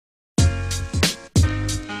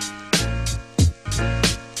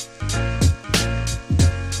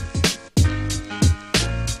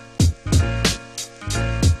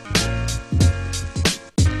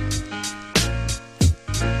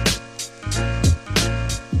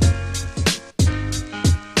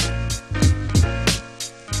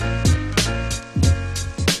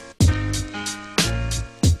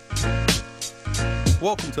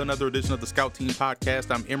Welcome to another edition of the Scout Team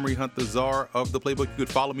Podcast. I'm Emory Hunt, the czar of the playbook. You could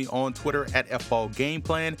follow me on Twitter at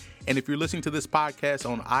FBallGamePlan. And if you're listening to this podcast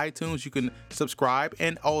on iTunes, you can subscribe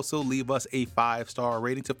and also leave us a 5-star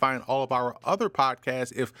rating. To find all of our other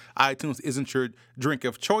podcasts, if iTunes isn't your drink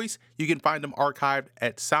of choice, you can find them archived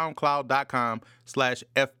at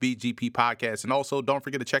soundcloud.com/FBGP podcast. And also don't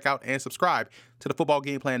forget to check out and subscribe to the Football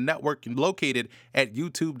Game Plan Network, located at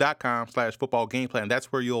youtube.com/footballgameplan.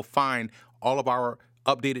 That's where you'll find all of our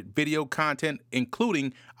updated video content,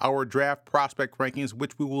 including our draft prospect rankings,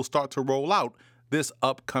 which we will start to roll out this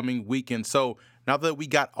upcoming weekend. So now that we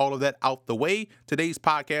got all of that out the way, today's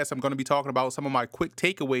podcast, I'm going to be talking about some of my quick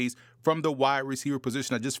takeaways from the wide receiver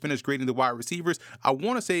position. I just finished grading the wide receivers. I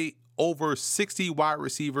want to say over 60 wide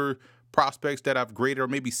receiver prospects that I've graded, or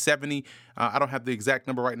maybe 70. I don't have the exact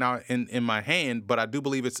number right now in my hand, but I do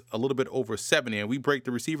believe it's a little bit over 70. And we break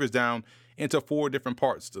the receivers down into 4 different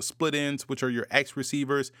parts: the split ends, which are your X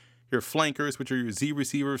receivers, your flankers, which are your Z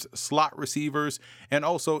receivers, slot receivers, and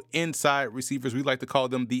also inside receivers. We like to call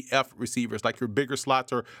them the F receivers, like your bigger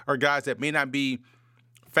slots or guys that may not be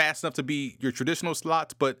fast enough to be your traditional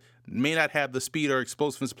slots, but may not have the speed or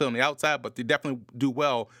explosiveness to play on the outside, but they definitely do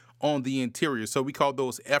well on the interior. So we call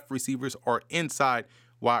those F receivers or inside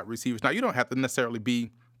wide receivers. Now, you don't have to necessarily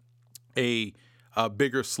be a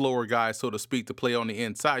bigger, slower guy, so to speak, to play on the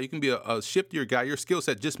inside. You can be a shiftier guy. Your skill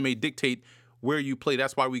set just may dictate where you play.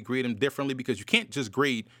 That's why we grade them differently, because you can't just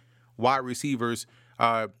grade wide receivers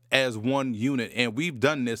as one unit. And we've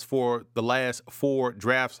done this for the last 4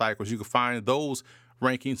 draft cycles. You can find those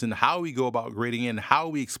rankings and how we go about grading and how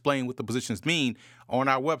we explain what the positions mean on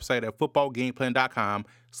our website at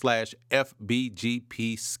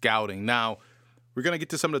footballgameplan.com/FBGP scouting. Now, we're going to get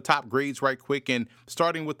to some of the top grades right quick, and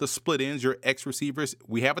starting with the split ends, your X receivers,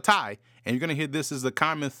 we have a tie, and you're going to hear this is the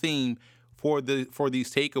common theme for these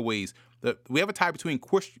takeaways. We have a tie between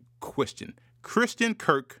Christian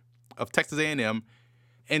Kirk of Texas A&M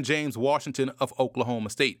and James Washington of Oklahoma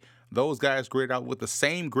State. Those guys graded out with the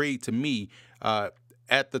same grade to me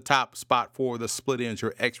at the top spot for the split ends,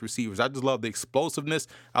 your X receivers. I just love the explosiveness.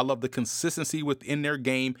 I love the consistency within their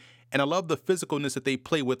game. And I love the physicalness that they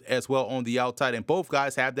play with as well on the outside. And both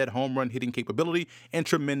guys have that home run hitting capability and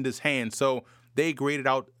tremendous hands. So they graded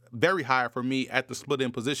out very high for me at the split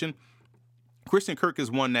end position. Christian Kirk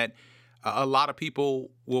is one that a lot of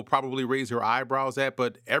people will probably raise their eyebrows at.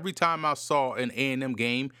 But every time I saw an A&M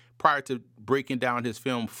game prior to breaking down his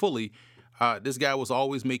film fully, this guy was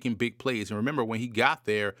always making big plays. And remember, when he got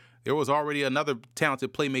there, there was already another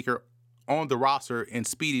talented playmaker on the roster in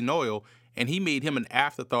Speedy Noyle, and he made him an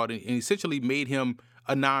afterthought and essentially made him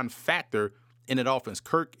a non-factor in that offense.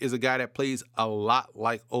 Kirk is a guy that plays a lot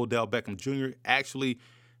like Odell Beckham Jr. Actually,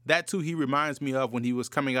 that's who he reminds me of when he was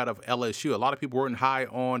coming out of LSU. A lot of people weren't high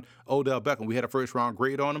on Odell Beckham. We had a first-round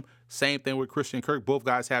grade on him. Same thing with Christian Kirk. Both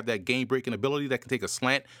guys have that game-breaking ability that can take a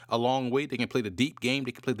slant a long way. They can play the deep game.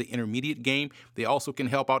 They can play the intermediate game. They also can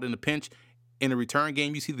help out in the pinch. In the return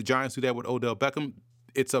game, you see the Giants do that with Odell Beckham.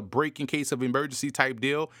 It's a break in case of emergency type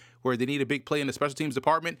deal where they need a big play in the special teams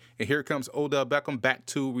department, and here comes Odell Beckham back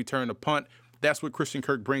to return the punt. That's what Christian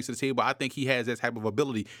Kirk brings to the table. I think he has that type of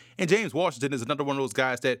ability. And James Washington is another one of those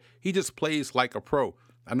guys that he just plays like a pro.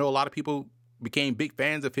 I know a lot of people became big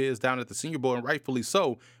fans of his down at the Senior Bowl, and rightfully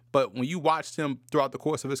so. But when you watched him throughout the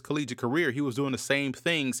course of his collegiate career, he was doing the same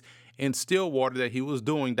things in Stillwater that he was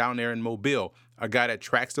doing down there in Mobile. A guy that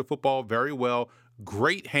tracks the football very well,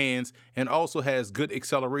 great hands, and also has good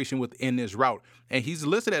acceleration within his route. And he's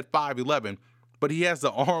listed at 5'11", but he has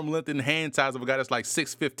the arm length and hand size of a guy that's like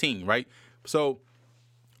 6'15", right? So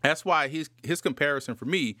that's why his comparison for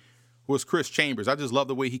me was Chris Chambers. I just love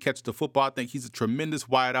the way he catches the football. I think he's a tremendous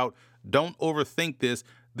wideout. Don't overthink this.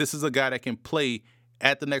 This is a guy that can play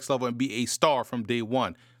at the next level and be a star from day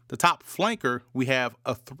one. The top flanker, we have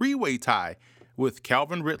a 3-way tie with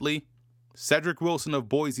Calvin Ridley, Cedric Wilson of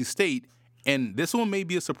Boise State, and this one may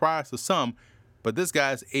be a surprise to some, but this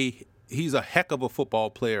guy's he's a heck of a football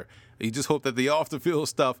player. You just hope that the off-the-field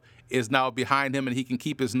stuff is now behind him and he can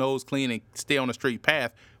keep his nose clean and stay on a straight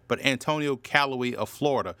path. But Antonio Callaway of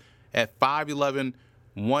Florida at 5'11",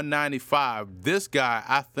 195, this guy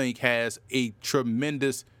I think has a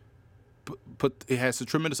tremendous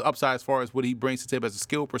upside as far as what he brings to the table as a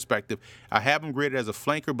skill perspective. I have him graded as a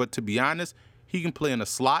flanker, but to be honest, he can play in a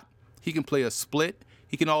slot. He can play a split.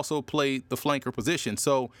 He can also play the flanker position.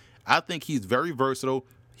 So I think he's very versatile.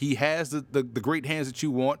 He has the great hands that you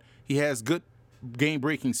want. He has good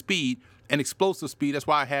game-breaking speed and explosive speed. That's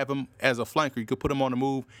why I have him as a flanker. You could put him on the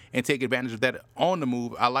move and take advantage of that on the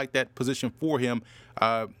move. I like that position for him.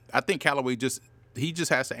 I think Callaway just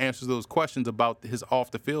has to answer those questions about his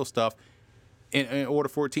off-the-field stuff. in order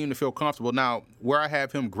for a team to feel comfortable. Now, where I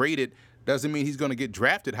have him graded doesn't mean he's going to get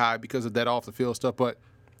drafted high because of that off the field stuff, but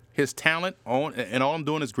his talent and all I'm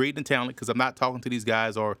doing is grading talent because I'm not talking to these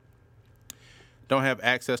guys or don't have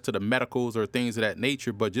access to the medicals or things of that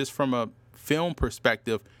nature. But just from a film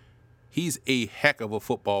perspective, he's a heck of a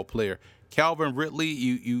football player. Calvin Ridley,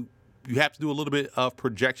 you have to do a little bit of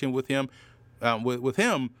projection with him. With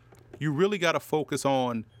him, you really got to focus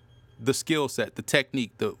on the skill set, the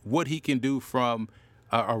technique, what he can do from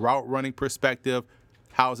a route running perspective,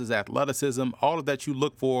 how's his athleticism, all of that you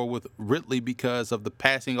look for with Ridley because of the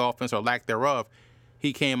passing offense or lack thereof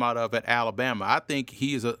he came out of at Alabama. I think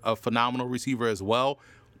he is a phenomenal receiver as well.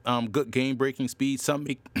 Good game-breaking speed. Some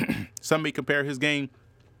may compare his game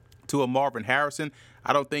to a Marvin Harrison.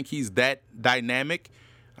 I don't think he's that dynamic,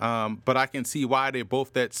 but I can see why they're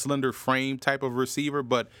both that slender frame type of receiver.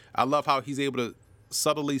 But I love how he's able to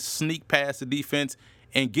subtly sneak past the defense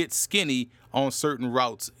and get skinny on certain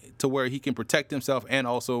routes to where he can protect himself and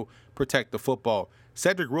also protect the football.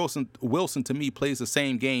 Cedric Wilson to me plays the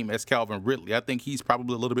same game as Calvin Ridley. I think he's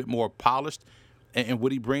probably a little bit more polished, and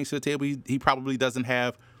what he brings to the table, he probably doesn't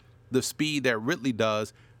have the speed that Ridley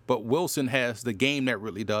does, but Wilson has the game that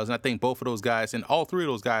Ridley does, and I think both of those guys, and all three of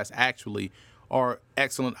those guys actually, are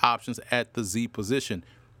excellent options at the Z position.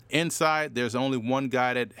 Inside, there's only one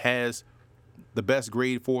guy that has the best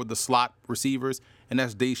grade for the slot receivers, and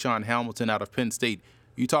that's DaeSean Hamilton out of Penn State.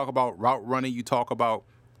 You talk about route running, you talk about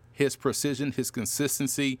his precision, his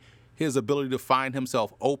consistency, his ability to find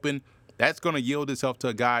himself open. That's going to yield itself to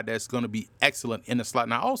a guy that's going to be excellent in the slot.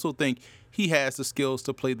 And I also think he has the skills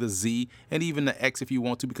to play the Z and even the X if you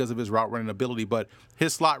want to because of his route running ability. But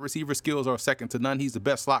his slot receiver skills are second to none. He's the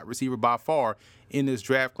best slot receiver by far in this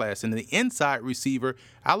draft class. And the inside receiver,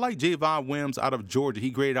 I like Javon Wims out of Georgia.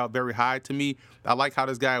 He graded out very high to me. I like how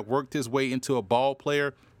this guy worked his way into a ball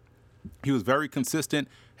player. He was very consistent,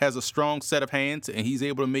 has a strong set of hands, and he's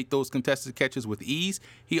able to make those contested catches with ease.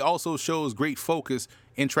 He also shows great focus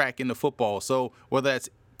in tracking the football. So whether that's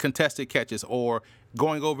contested catches or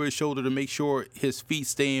going over his shoulder to make sure his feet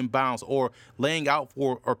stay in bounds or laying out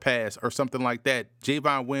for or pass or something like that,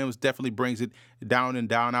 Javon Wims definitely brings it down and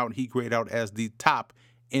down out, and he graded out as the top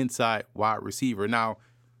inside wide receiver. Now,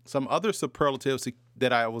 some other superlatives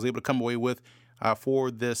that I was able to come away with for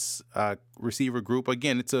this receiver group.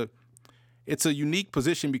 Again, it's a unique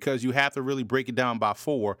position because you have to really break it down by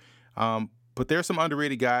four. But there's some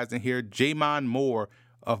underrated guys in here. J'Mon Moore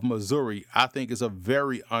of Missouri, I think, is a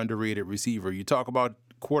very underrated receiver. You talk about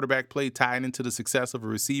quarterback play tying into the success of a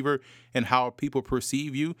receiver and how people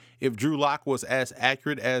perceive you. If Drew Lock was as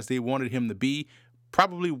accurate as they wanted him to be,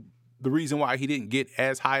 probably the reason why he didn't get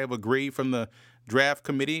as high of a grade from the draft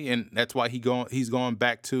committee, and that's why he's going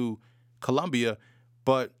back to Columbia.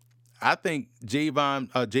 But I think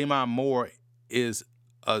J'Mon Moore is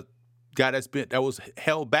a guy that was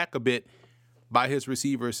held back a bit by his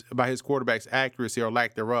receivers, by his quarterback's accuracy or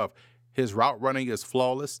lack thereof. His route running is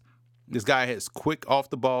flawless. This guy has quick off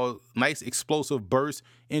the ball, nice explosive burst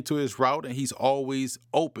into his route, and he's always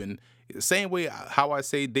open. The same way how I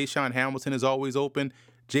say DaeSean Hamilton is always open,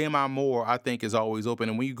 J'Mon Moore, I think, is always open.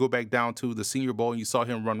 And when you go back down to the Senior Bowl and you saw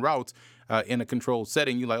him run routes in a controlled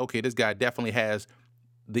setting, you're like, okay, this guy definitely has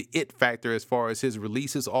the it factor as far as his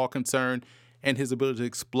release is all concerned and his ability to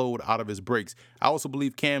explode out of his breaks. I also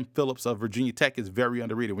believe Cam Phillips of Virginia Tech is very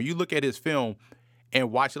underrated. When you look at his film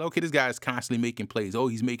and watch it, okay, this guy is constantly making plays. Oh,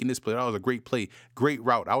 he's making this play. That was a great play, great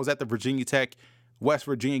route. I was at the Virginia Tech West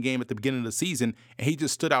Virginia game at the beginning of the season, and he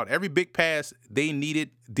just stood out. Every big pass they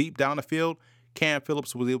needed deep down the field, Cam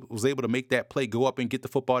Phillips was able to make that play, go up and get the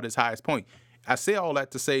football at his highest point. I say all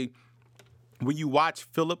that to say, when you watch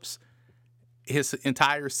Phillips his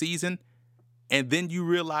entire season, and then you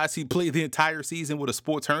realize he played the entire season with a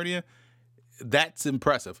sports hernia, that's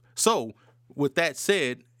impressive. So, with that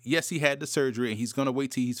said, yes, he had the surgery, and he's going to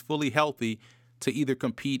wait till he's fully healthy to either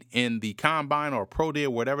compete in the combine or pro day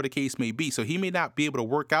or whatever the case may be. So he may not be able to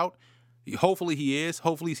work out. Hopefully he is.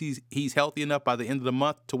 Hopefully he's healthy enough by the end of the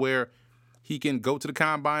month to where he can go to the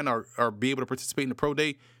combine or be able to participate in the pro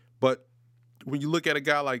day. But when you look at a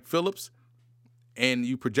guy like Phillips and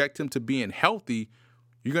you project him to being healthy,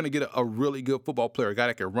 you're going to get a really good football player, a guy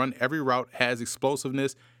that can run every route, has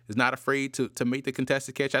explosiveness, is not afraid to make the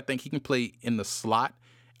contested catch. I think he can play in the slot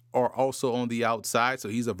or also on the outside, so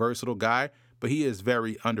he's a versatile guy, but he is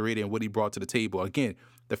very underrated in what he brought to the table. Again,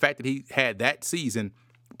 the fact that he had that season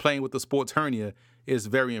playing with the sports hernia is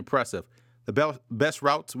very impressive. The best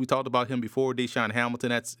routes, we talked about him before, DaeSean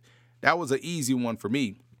Hamilton, that was an easy one for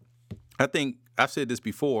me. I think I've said this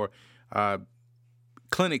before,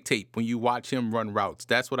 clinic tape when you watch him run routes.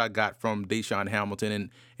 That's what I got from Deshaun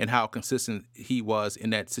Hamilton and how consistent he was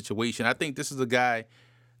in that situation. I think this is a guy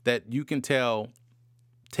that you can tell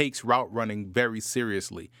takes route running very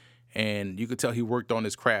seriously. And you could tell he worked on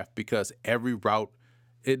his craft because every route,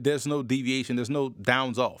 there's no deviation, there's no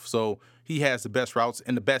downs off. So he has the best routes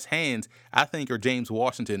and the best hands, I think, are James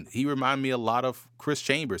Washington. He reminded me a lot of Chris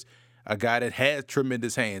Chambers, a guy that has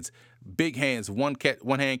tremendous hands, big hands, one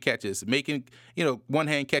hand catches, making, one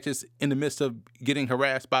hand catches in the midst of getting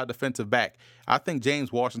harassed by a defensive back. I think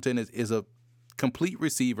James Washington is a complete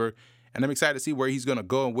receiver, and I'm excited to see where he's going to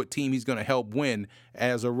go and what team he's going to help win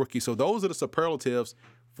as a rookie. So those are the superlatives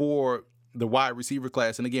for the wide receiver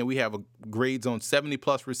class. And again, we have grades on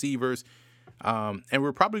 70-plus receivers, and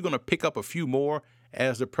we're probably going to pick up a few more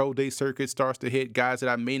as the pro day circuit starts to hit, guys that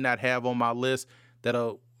I may not have on my list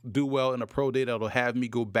that'll do well in a pro day that'll have me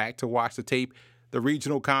go back to watch the tape. The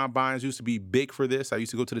regional combines used to be big for this. I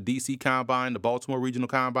used to go to the D.C. Combine, the Baltimore Regional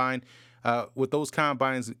Combine. With those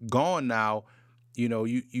combines gone now,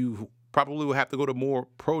 you probably will have to go to more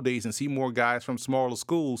pro days and see more guys from smaller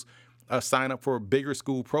schools sign up for bigger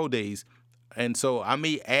school pro days. And so I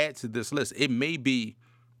may add to this list. It may be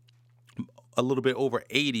a little bit over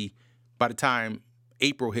 80 by the time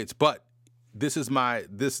April hits, but these are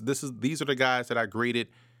the guys that I graded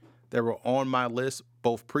that were on my list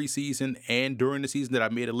both preseason and during the season that I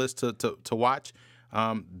made a list to watch.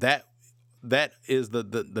 That is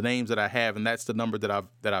the names that I have, and that's the number that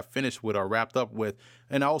I finished with or wrapped up with.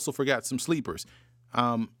 And I also forgot some sleepers.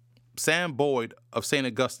 Sam Boyd of St.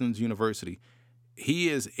 Augustine's University. He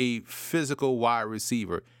is a physical wide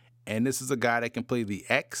receiver, and this is a guy that can play the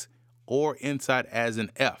X or inside as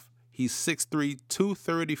an F. He's 6'3",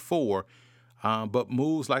 234, but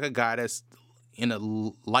moves like a guy that's in a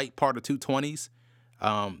light part of 220s.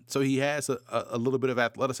 So he has a little bit of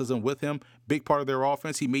athleticism with him. Big part of their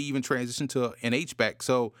offense. He may even transition to an H-back.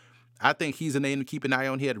 So I think he's a name to keep an eye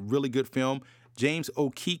on. He had really good film. James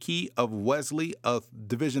Okeke of Wesley, a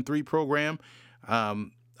Division III program.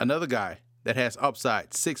 Another guy that has upside,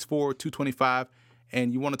 6'4", 225.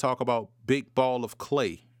 And you want to talk about big ball of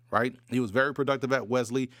clay, right? He was very productive at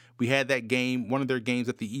Wesley. We had that game, one of their games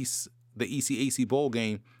at the ECAC Bowl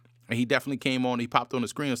game, and he definitely came on. He popped on the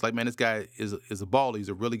screen. It's like, man, this guy is a baller. He's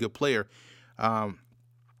a really good player.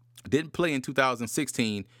 Didn't play in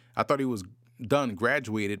 2016. I thought he was done,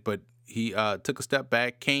 graduated, but he took a step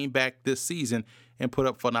back, came back this season, and put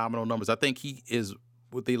up phenomenal numbers. I think he is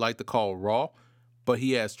what they like to call raw, but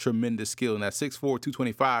he has tremendous skill. And at 6'4",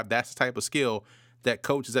 225, that's the type of skill that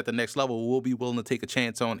coaches at the next level will be willing to take a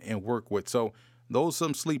chance on and work with. So those are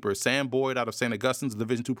some sleepers. Sam Boyd out of St. Augustine's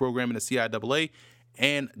Division II program in the CIAA,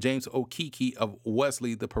 and James Okeke of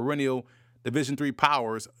Wesley, the perennial Division III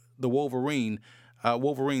powers, the Wolverines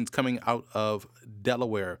coming out of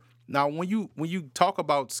Delaware. Now, when you talk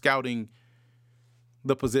about scouting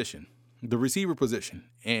the position, the receiver position,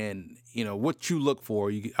 and what you look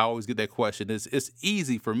for, I always get that question. It's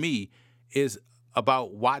easy for me. Is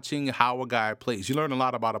about watching how a guy plays. You learn a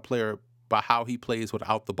lot about a player by how he plays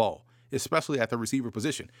without the ball, especially at the receiver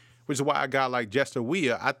position, which is why a guy like Jester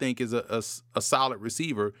Weah, I think, is a solid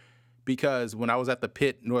receiver, because when I was at the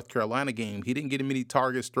Pitt, North Carolina game, he didn't get many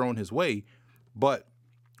targets thrown his way, but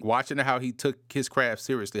watching how he took his craft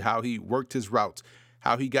seriously, how he worked his routes,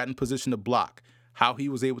 how he got in position to block, how he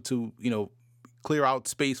was able to, clear out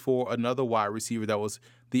space for another wide receiver that was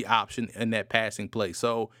the option in that passing play.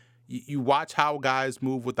 So you watch how guys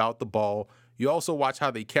move without the ball. You also watch how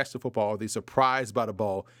they catch the football. Are they surprised by the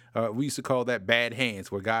ball? We used to call that bad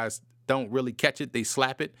hands, where guys don't really catch it, they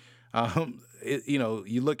slap it.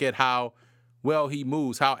 You look at how well he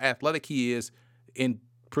moves, how athletic he is in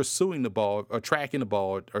pursuing the ball or tracking the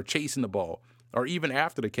ball or chasing the ball or even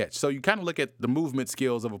after the catch. So you kind of look at the movement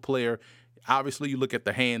skills of a player. Obviously, you look at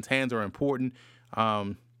the hands. Hands are important.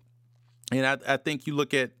 And I think you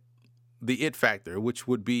look at the it factor, which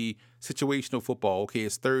would be situational football. Okay,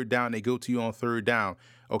 it's third down. They go to you on third down.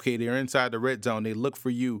 Okay, they're inside the red zone. They look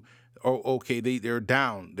for you. Or, okay, they're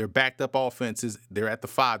down. They're backed up offenses. They're at the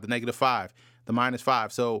 5, the -5, the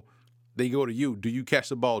 -5. So they go to you. Do you catch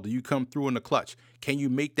the ball? Do you come through in the clutch? Can you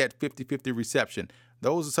make that 50-50 reception?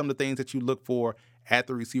 Those are some of the things that you look for at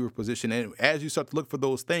the receiver position. And as you start to look for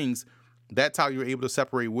those things, that's how you're able to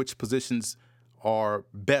separate which positions are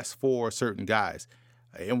best for certain guys.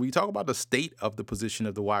 And when you talk about the state of the position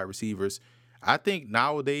of the wide receivers, I think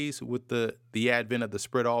nowadays with the advent of the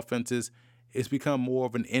spread offenses, it's become more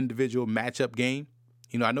of an individual matchup game.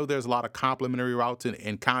 I know there's a lot of complementary routes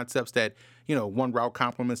and concepts that, one route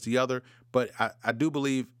complements the other, but I do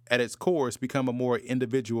believe at its core, it's become a more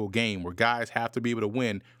individual game where guys have to be able to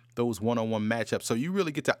win those one-on-one matchups. So you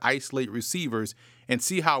really get to isolate receivers and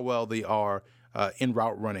see how well they are in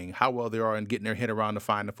route running, how well they are in getting their head around to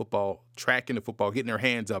find the football, tracking the football, getting their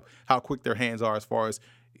hands up, how quick their hands are as far as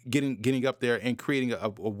getting up there and creating a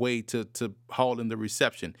way to haul in the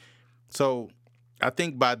reception. So I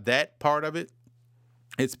think by that part of it,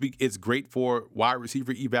 it's great for wide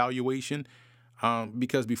receiver evaluation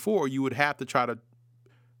because before you would have to try to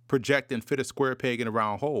project and fit a square peg in a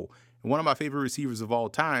round hole. And one of my favorite receivers of all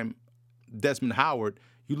time, Desmond Howard,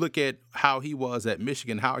 you look at how he was at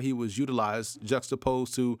Michigan, how he was utilized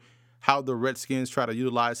juxtaposed to how the Redskins try to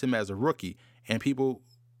utilize him as a rookie. And people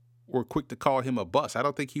were quick to call him a bust. I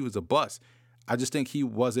don't think he was a bust. I just think he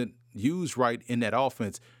wasn't used right in that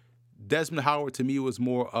offense. Desmond Howard, to me, was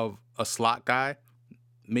more of a slot guy,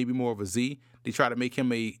 maybe more of a Z. They try to make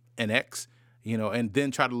him an X, and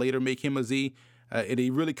then try to later make him a Z. And he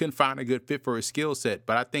really couldn't find a good fit for his skill set.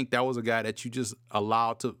 But I think that was a guy that you just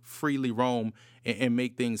allowed to freely roam and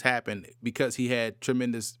make things happen because he had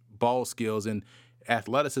tremendous ball skills and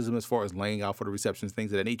athleticism as far as laying out for the receptions,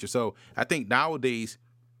 things of that nature. So I think nowadays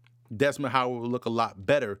Desmond Howard will look a lot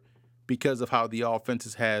better because of how the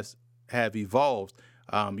offenses have evolved.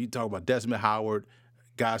 You talk about Desmond Howard,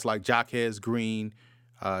 guys like Jaquez Green,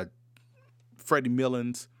 Freddie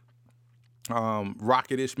Millens,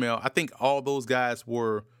 Rocket Ishmael. I think all those guys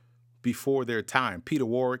were before their time. Peter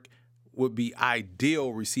Warrick would be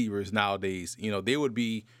ideal receivers nowadays. They would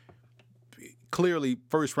be clearly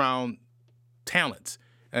first round talents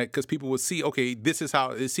because people would see, okay, this is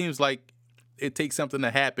how it seems like it takes something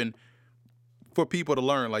to happen for people to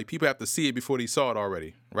learn. Like people have to see it before they saw it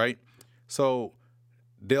already, right? So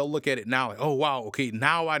they'll look at it now like, oh, wow, okay,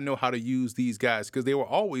 now I know how to use these guys because they were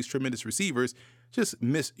always tremendous receivers, just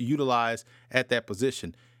misutilized at that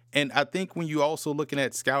position. And I think when you also looking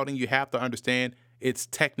at scouting, you have to understand it's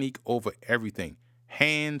technique over everything.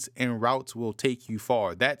 Hands and routes will take you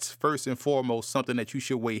far. That's first and foremost something that you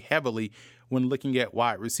should weigh heavily when looking at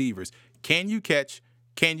wide receivers. Can you catch?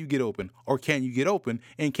 Can you get open? Or can you get open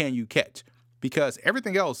and can you catch? Because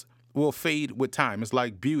everything else will fade with time. It's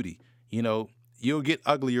like beauty. You'll get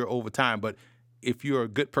uglier over time, but if you're a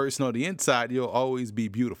good person on the inside, you'll always be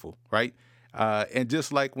beautiful, right? And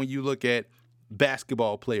just like when you look at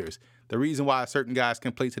basketball players, the reason why certain guys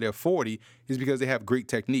can play to their 40 is because they have great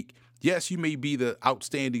technique. Yes, you may be the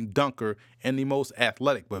outstanding dunker and the most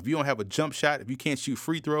athletic, but if you don't have a jump shot, if you can't shoot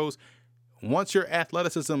free throws, once your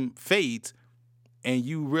athleticism fades and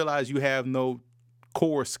you realize you have no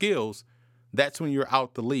core skills, that's when you're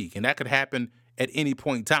out the league. And that could happen at any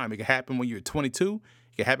point in time. It could happen when you're 22.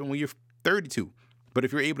 It could happen when you're 32. But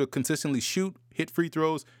if you're able to consistently shoot, hit free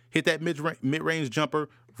throws, hit that mid-range jumper,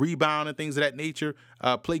 rebound and things of that nature,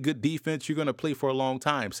 play good defense, you're going to play for a long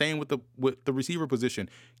time. Same with the receiver position.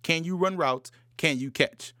 Can you run routes? Can you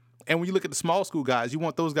catch? And when you look at the small school guys, you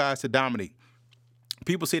want those guys to dominate.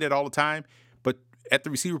 People say that all the time, but at the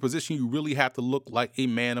receiver position, you really have to look like a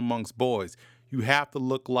man amongst boys. You have to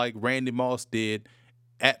look like Randy Moss did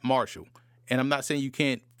at Marshall. And I'm not saying you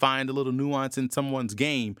can't find a little nuance in someone's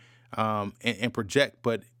game and project,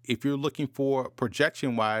 but if you're looking for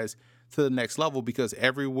projection-wise to the next level, because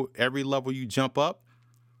every level you jump up,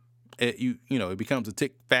 it becomes a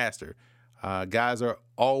tick faster. Guys are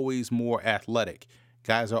always more athletic.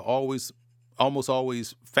 Guys are almost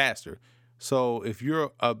always faster. So if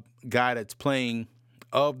you're a guy that's playing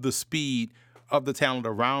of the speed of the talent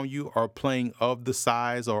around you, or playing of the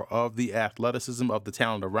size or of the athleticism of the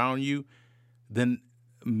talent around you, then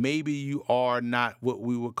maybe you are not what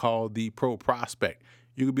we would call the pro prospect.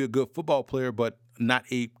 You could be a good football player, but not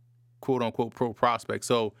a quote-unquote pro prospect.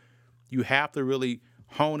 So you have to really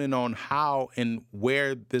hone in on how and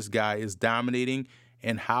where this guy is dominating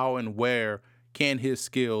and how and where can his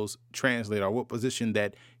skills translate, or what position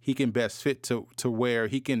that he can best fit to where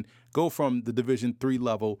he can go from the Division III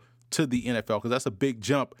level to the NFL, because that's a big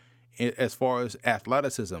jump as far as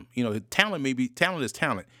athleticism. Talent is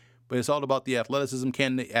talent, but it's all about the athleticism.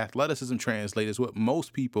 Can the athleticism translate is what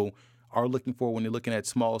most people are looking for when they're looking at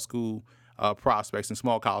small school prospects and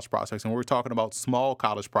small college prospects. And when we're talking about small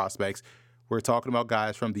college prospects, we're talking about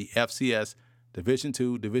guys from the FCS, Division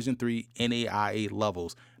II, Division III, NAIA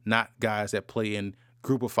levels, not guys that play in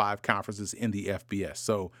Group of 5 conferences in the FBS.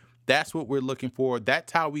 So that's what we're looking for.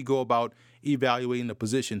 That's how we go about evaluating the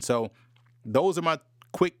position. So those are my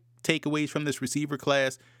quick takeaways from this receiver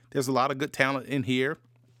class. There's a lot of good talent in here.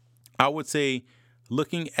 I would say,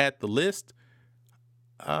 looking at the list,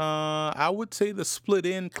 I would say the split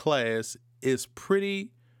end class is pretty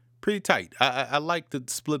tight. I like the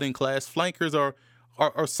split end class. Flankers are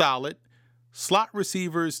solid. Slot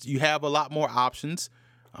receivers, you have a lot more options.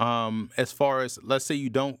 As far as, let's say you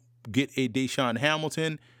don't get a Deshaun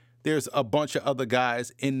Hamilton. There's a bunch of other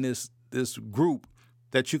guys in this group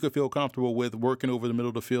that you could feel comfortable with working over the middle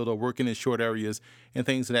of the field or working in short areas and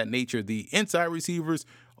things of that nature. The inside receivers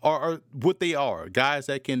are what they are, guys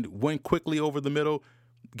that can win quickly over the middle,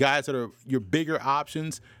 guys that are your bigger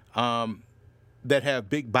options, that have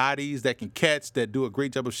big bodies, that can catch, that do a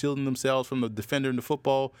great job of shielding themselves from the defender in the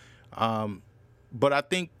football. But I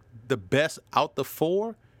think the best out the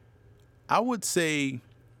four, I would say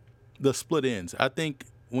the split ends. I think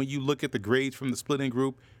when you look at the grades from the split end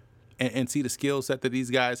group and see the skill set that these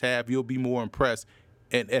guys have, you'll be more impressed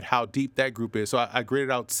at how deep that group is. So I graded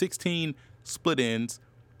out 16 split ends,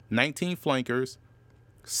 19 flankers,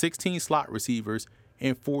 16 slot receivers,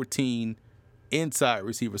 and 14 inside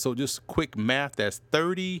receivers. So just quick math, that's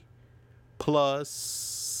 30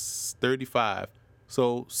 plus 35.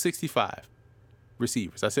 So 65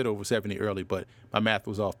 receivers. I said over 70 early, but my math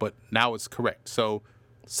was off. But now it's correct. So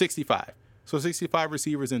 65. So 65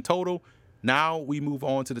 receivers in total. Now we move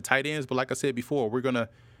on to the tight ends. But like I said before, we're going to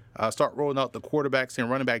start rolling out the quarterbacks and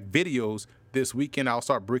running back videos this weekend. I'll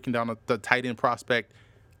start breaking down the tight end prospect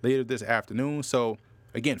later this afternoon. So,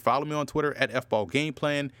 again, follow me on Twitter at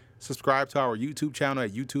FBallGamePlan. Subscribe to our YouTube channel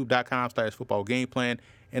at youtube.com/footballgameplan.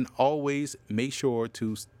 And always make sure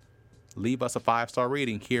to leave us a 5-star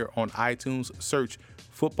rating here on iTunes. Search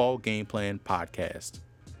Football Game Plan Podcast.